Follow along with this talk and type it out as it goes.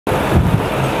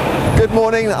Good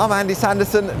morning, I'm Andy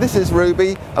Sanderson, this is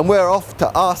Ruby, and we're off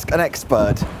to Ask an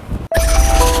Expert.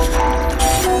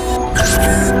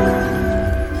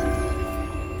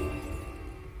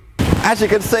 As you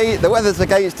can see, the weather's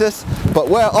against us, but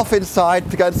we're off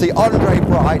inside to go and see Andre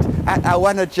Bright at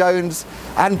Gwynedd Jones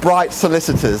and Bright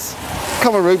Solicitors.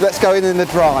 Come on, Ruby, let's go in the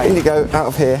dry. In you go, out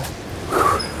of here.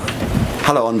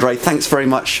 Hello Andre, thanks very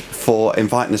much for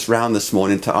inviting us round this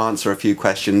morning to answer a few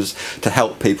questions to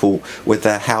help people with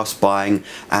their house buying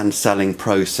and selling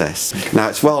process. Now,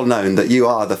 it's well known that you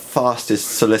are the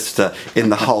fastest solicitor in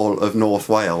the whole of North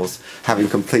Wales, having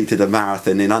completed a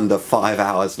marathon in under 5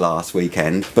 hours last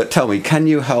weekend. But tell me, can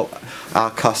you help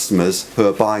our customers who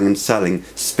are buying and selling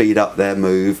speed up their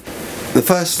move? The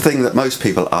first thing that most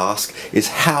people ask is,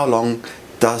 how long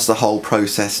does the whole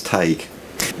process take?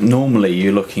 Normally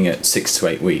you're looking at 6 to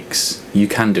 8 weeks. You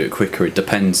can do it quicker, it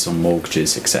depends on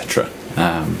mortgages, etc.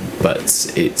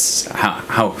 But it's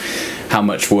how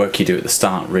much work you do at the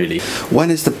start, really. When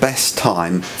is the best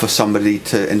time for somebody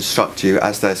to instruct you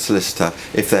as their solicitor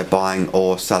if they're buying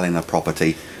or selling a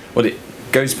property? Well, it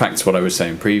goes back to what I was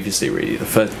saying previously, really.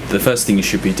 The first thing you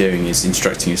should be doing is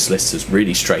instructing your solicitors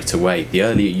really straight away. The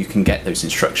earlier you can get those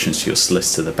instructions to your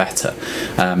solicitor, the better.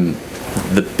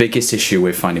 The biggest issue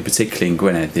we're finding, particularly in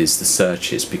Gwynedd, is the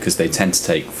searches, because they tend to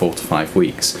take 4 to 5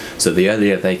 weeks. So the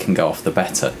earlier they can go off, the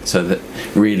better. So that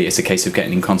really it's a case of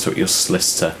getting in contact with your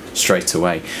solicitor straight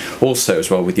away. Also, as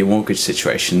well, with your mortgage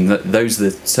situation, those are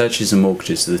the searches and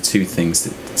mortgages are the two things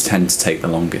that tend to take the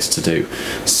longest to do.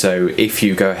 So if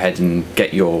you go ahead and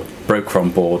get your broker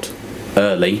on board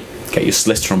early, get your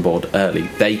solicitor on board early,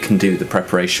 they can do the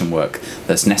preparation work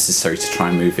that's necessary to try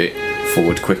and move it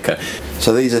forward quicker.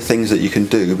 So these are things that you can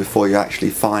do before you actually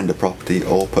find a property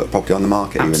or put a property on the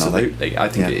market. Absolutely, I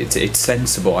think it's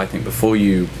sensible. I think before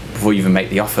you even make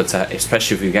the offer,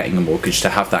 especially if you're getting a mortgage, to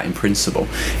have that in principle.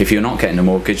 If you're not getting a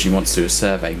mortgage, you want to do a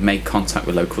survey, make contact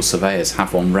with local surveyors,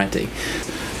 have one ready.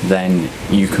 Then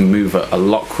you can move a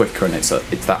lot quicker, and it's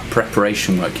that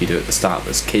preparation work you do at the start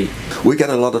that's key. We get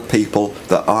a lot of people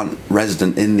that aren't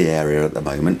resident in the area at the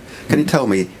moment. Can you tell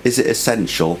me, is it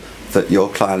essential that your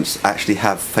clients actually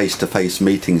have face-to-face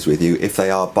meetings with you if they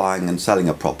are buying and selling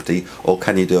a property, or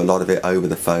can you do a lot of it over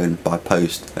the phone, by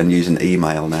post and using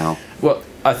email now? Well,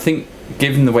 I think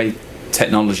given the way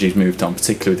technology's moved on,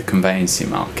 particularly with the conveyancing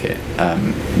market,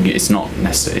 it's not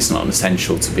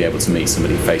essential to be able to meet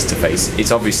somebody face to face.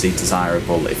 It's obviously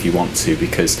desirable if you want to,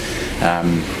 because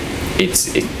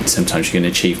sometimes you can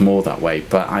achieve more that way,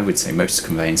 but I would say most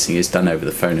conveyancing is done over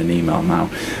the phone and email now.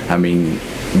 I mean,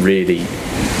 really,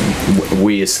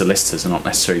 we as solicitors are not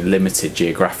necessarily limited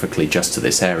geographically just to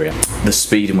this area. The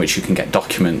speed in which you can get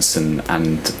documents and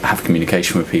have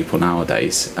communication with people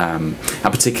nowadays, and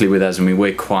particularly with us, I mean,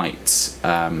 we're quite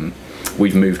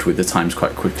we've moved with the times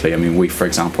quite quickly. I mean, we, for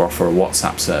example, offer a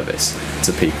WhatsApp service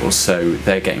to people, so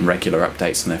they're getting regular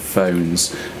updates on their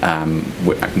phones.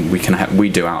 We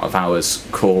do out of hours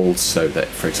calls, so that,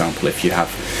 for example,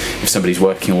 if somebody's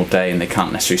working all day and they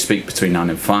can't necessarily speak between 9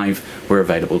 and 5, we're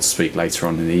available to speak later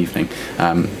on in the evening.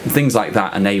 Things like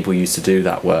that enable you to do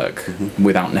that work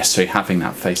without necessarily having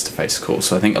that face-to-face call.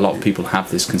 So I think a lot of people have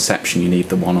this conception you need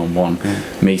the one-on-one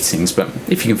meetings, but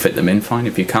if you can fit them in, fine.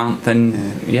 If you can't,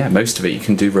 then yeah, most of it you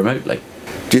can do remotely.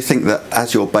 Do you think that,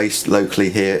 as you're based locally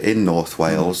here in North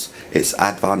Wales, it's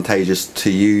advantageous to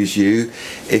use you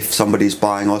if somebody's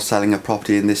buying or selling a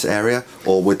property in this area,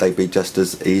 or would they be just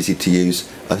as easy to use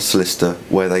a solicitor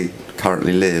where they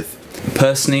currently live?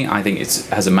 Personally, I think it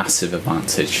has a massive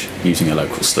advantage using a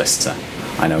local solicitor.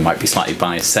 I know I might be slightly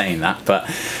biased saying that, but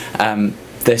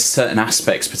there's certain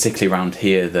aspects, particularly around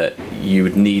here, that you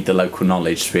would need the local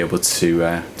knowledge to be able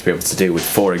to deal with.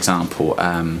 For example,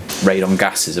 radon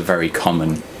gas is a very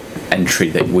common entry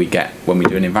that we get when we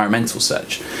do an environmental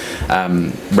search.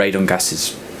 Radon gas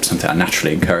is something a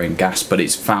naturally occurring gas, but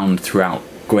it's found throughout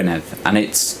Gwynedd, and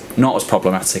it's not as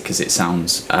problematic as it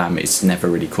sounds. It's never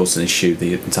really caused an issue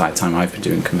the entire time I've been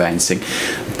doing conveyancing,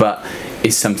 but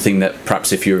it's something that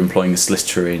perhaps if you're employing a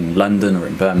solicitor in London or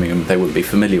in Birmingham, they wouldn't be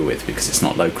familiar with because it's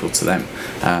not local to them.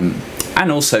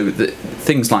 And also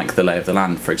things like the lay of the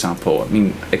land, for example. I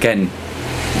mean, again,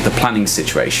 the planning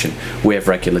situation, we have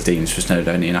regular dealings with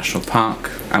Snowdonia National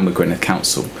Park and with Gwynedd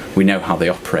Council. We know how they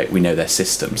operate, we know their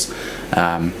systems.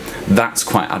 That's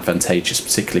quite advantageous,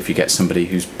 particularly if you get somebody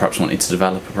who's perhaps wanting to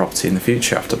develop a property in the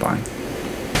future after buying.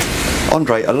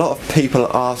 Andre, a lot of people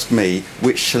ask me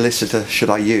which solicitor should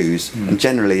I use, and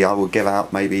generally I will give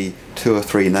out maybe 2 or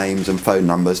 3 names and phone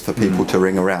numbers for people to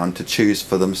ring around to choose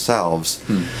for themselves.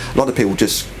 A lot of people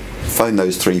just phone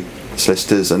those 3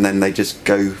 solicitors and then they just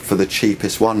go for the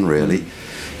cheapest one, really.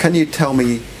 Can you tell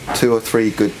me 2 or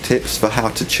 3 good tips for how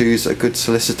to choose a good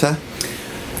solicitor?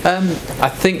 I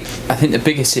think the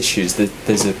biggest issue is that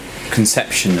there's a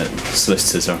conception that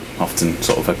solicitors are often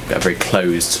sort of a very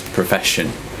closed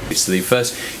profession. So your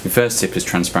first tip is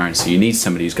transparency. You need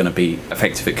somebody who's going to be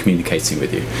effective at communicating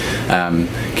with you.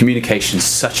 Communication is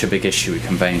such a big issue with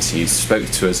conveyancing. You spoke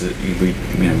to us.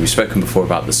 We've spoken before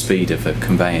about the speed of a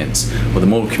conveyance. Well, the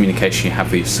more communication you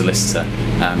have with your solicitor,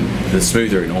 the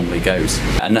smoother it normally goes.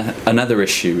 Another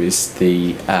issue is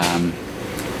the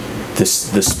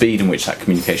speed in which that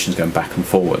communication is going back and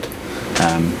forward.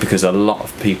 Because a lot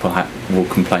of people will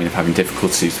complain of having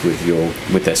difficulties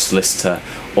with their solicitor,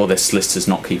 or their solicitor's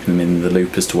not keeping them in the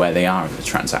loop as to where they are in the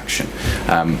transaction.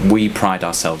 We pride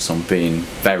ourselves on being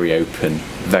very open,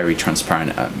 very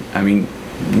transparent. I mean,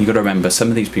 you've got to remember, some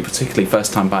of these people, particularly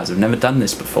first-time buyers, have never done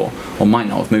this before, or might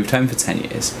not have moved home for 10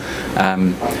 years.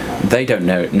 They don't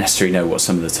necessarily know what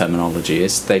some of the terminology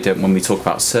is. They don't. When we talk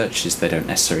about searches, they don't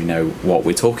necessarily know what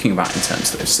we're talking about in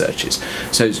terms of those searches.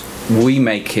 So we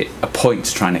make it a point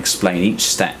to try and explain each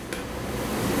step,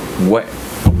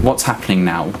 what's happening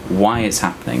now, why it's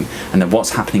happening, and then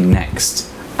what's happening next,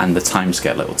 and the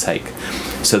timescale it will take,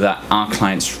 so that our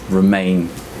clients remain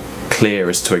clear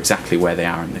as to exactly where they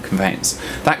are in the conveyance.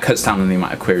 That cuts down on the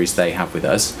amount of queries they have with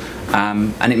us,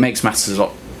 and it makes matters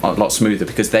a lot smoother,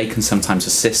 because they can sometimes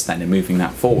assist then in moving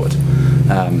that forward.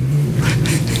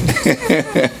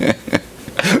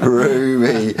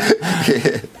 Ruby.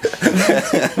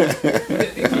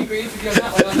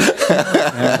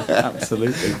 Yeah,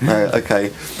 absolutely. Okay.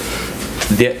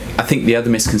 I think the other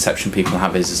misconception people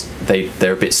have is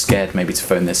they're a bit scared maybe to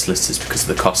phone their solicitors because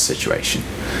of the cost situation.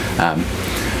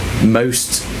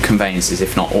 Most conveyances,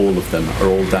 if not all of them, are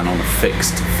all done on a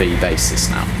fixed fee basis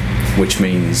now, which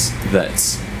means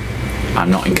that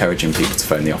I'm not encouraging people to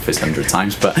phone the office 100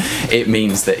 times, but it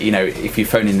means that, you know, if you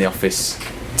phone in the office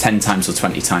 10 times or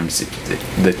 20 times,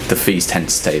 the fees tend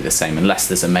to stay the same unless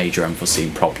there's a major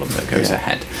unforeseen problem that goes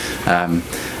ahead.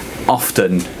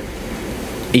 Often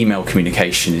email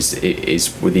communication is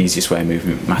the easiest way of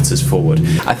moving matters forward.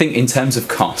 I think in terms of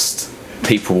cost,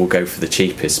 people will go for the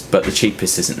cheapest, but the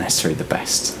cheapest isn't necessarily the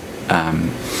best.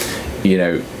 You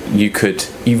know, you've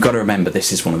got to remember,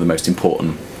 this is one of the most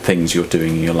important things you're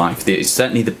doing in your life. It's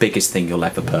certainly the biggest thing you'll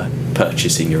ever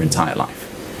purchase in your entire life.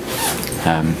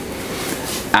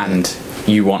 And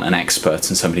you want an expert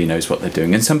and somebody who knows what they're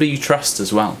doing, and somebody you trust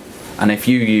as well. And if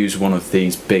you use one of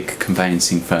these big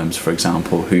conveyancing firms, for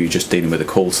example, who you're just dealing with a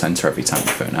call centre every time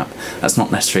you phone up, that's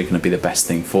not necessarily going to be the best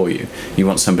thing for you. You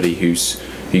want somebody who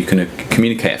you can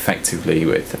communicate effectively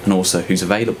with, and also who's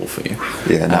available for you.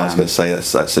 Yeah, no, I was going to say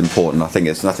that's important. I think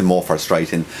it's nothing more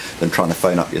frustrating than trying to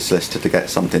phone up your solicitor to get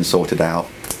something sorted out,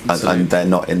 and they're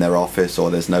not in their office, or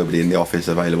there's nobody in the office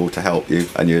available to help you,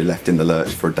 and you're left in the lurch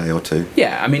for a day or two.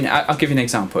 Yeah, I mean, I'll give you an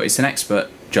example. It's an expert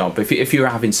job. If you were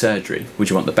having surgery, would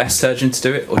you want the best surgeon to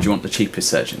do it, or do you want the cheapest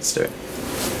surgeon to do it?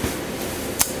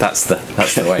 That's the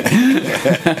way.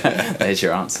 There's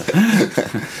your answer.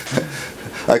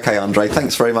 Okay, Andre,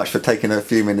 thanks very much for taking a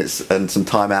few minutes and some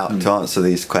time out to answer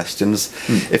these questions.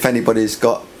 If anybody's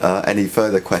got any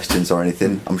further questions or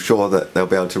anything, I'm sure that they'll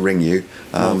be able to ring you.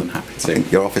 More than happy to. I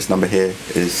think your office number here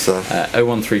is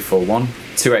 01341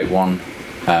 281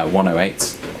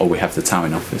 108, or we have the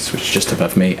Towing office, which is just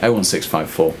above me,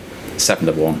 01654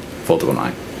 711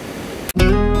 499.